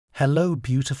Hello,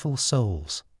 beautiful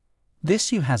souls.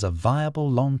 This you has a viable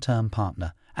long-term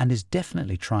partner and is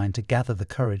definitely trying to gather the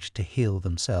courage to heal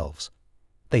themselves.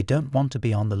 They don't want to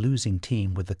be on the losing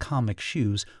team with the karmic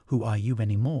shoes who are you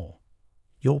anymore.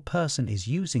 Your person is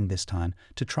using this time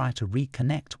to try to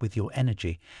reconnect with your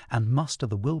energy and muster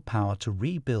the willpower to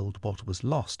rebuild what was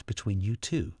lost between you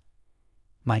two.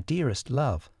 My dearest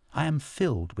love, I am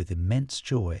filled with immense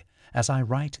joy as I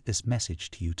write this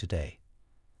message to you today.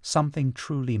 Something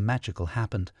truly magical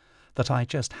happened that I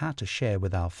just had to share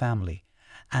with our family,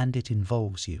 and it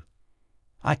involves you.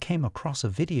 I came across a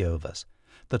video of us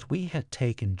that we had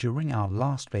taken during our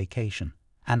last vacation,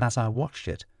 and as I watched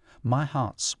it, my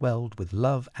heart swelled with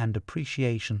love and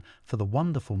appreciation for the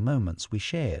wonderful moments we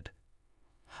shared.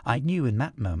 I knew in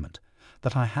that moment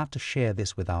that I had to share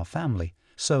this with our family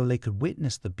so they could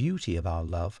witness the beauty of our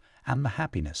love and the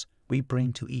happiness we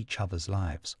bring to each other's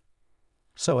lives.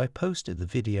 So I posted the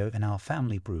video in our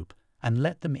family group and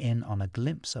let them in on a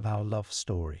glimpse of our love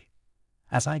story.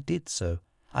 As I did so,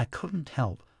 I couldn't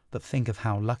help but think of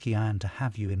how lucky I am to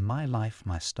have you in my life,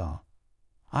 my star.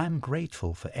 I am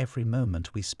grateful for every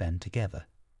moment we spend together.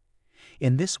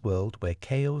 In this world where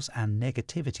chaos and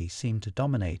negativity seem to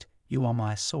dominate, you are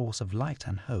my source of light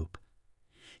and hope.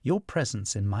 Your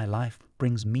presence in my life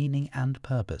brings meaning and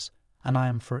purpose, and I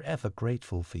am forever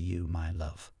grateful for you, my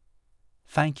love.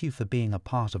 Thank you for being a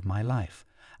part of my life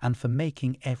and for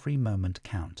making every moment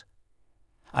count.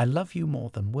 I love you more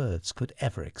than words could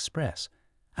ever express,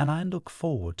 and I look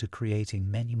forward to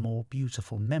creating many more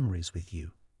beautiful memories with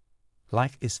you.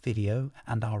 Like this video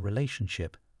and our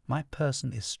relationship, my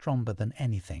person is stronger than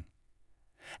anything.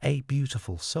 A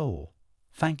beautiful soul,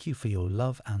 thank you for your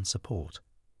love and support.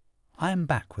 I am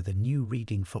back with a new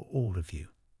reading for all of you.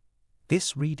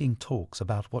 This reading talks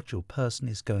about what your person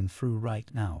is going through right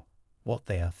now, what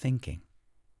they are thinking.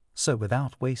 So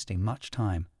without wasting much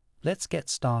time, let's get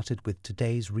started with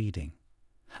today's reading.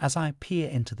 As I peer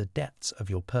into the depths of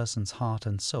your person's heart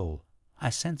and soul,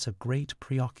 I sense a great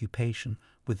preoccupation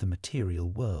with the material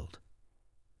world.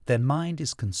 Their mind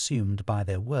is consumed by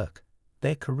their work,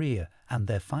 their career, and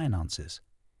their finances.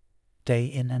 Day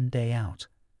in and day out,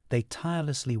 they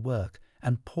tirelessly work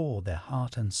and pour their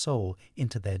heart and soul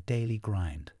into their daily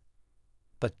grind.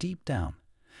 But deep down,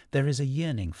 there is a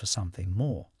yearning for something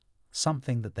more,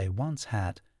 something that they once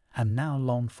had and now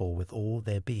long for with all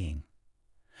their being.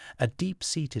 A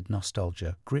deep-seated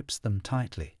nostalgia grips them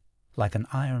tightly, like an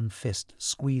iron fist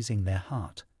squeezing their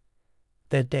heart.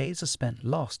 Their days are spent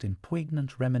lost in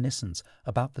poignant reminiscence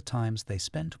about the times they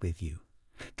spent with you,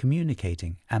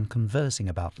 communicating and conversing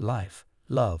about life,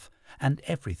 love, and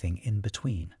everything in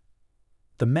between.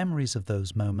 The memories of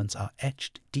those moments are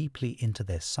etched deeply into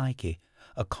their psyche,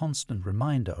 a constant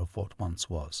reminder of what once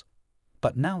was.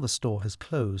 But now the store has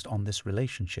closed on this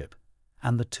relationship,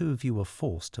 and the two of you are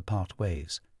forced to part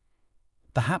ways.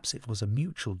 Perhaps it was a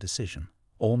mutual decision,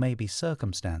 or maybe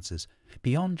circumstances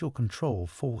beyond your control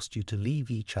forced you to leave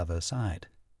each other aside.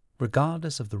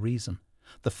 Regardless of the reason,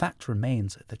 the fact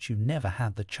remains that you never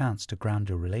had the chance to ground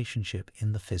your relationship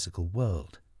in the physical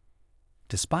world.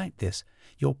 Despite this,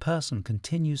 your person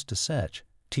continues to search,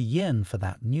 to yearn for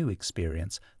that new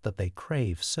experience that they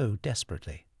crave so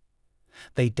desperately.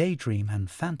 They daydream and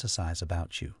fantasize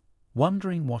about you,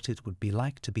 wondering what it would be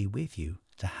like to be with you,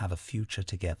 to have a future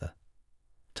together.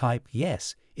 Type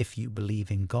yes if you believe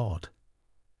in God.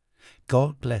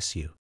 God bless you.